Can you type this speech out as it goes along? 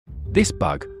This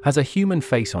bug has a human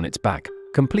face on its back,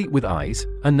 complete with eyes,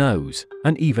 a nose,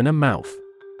 and even a mouth.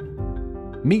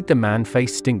 Meet the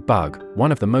man-faced stink bug,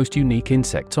 one of the most unique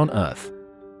insects on Earth.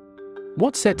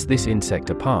 What sets this insect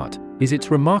apart is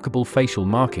its remarkable facial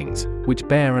markings, which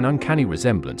bear an uncanny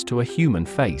resemblance to a human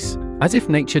face, as if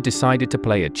nature decided to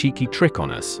play a cheeky trick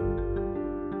on us.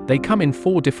 They come in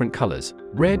 4 different colors: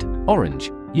 red,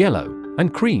 orange, yellow,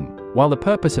 and cream. While the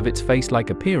purpose of its face-like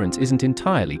appearance isn't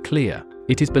entirely clear,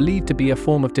 it is believed to be a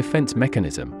form of defense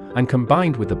mechanism, and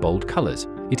combined with the bold colors,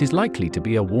 it is likely to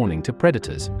be a warning to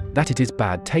predators that it is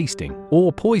bad tasting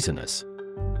or poisonous.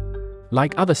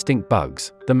 Like other stink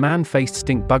bugs, the man-faced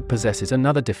stink bug possesses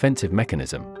another defensive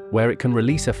mechanism, where it can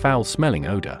release a foul-smelling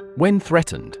odor when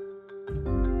threatened.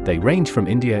 They range from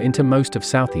India into most of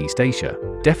Southeast Asia,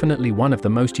 definitely one of the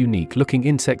most unique-looking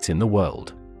insects in the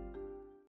world.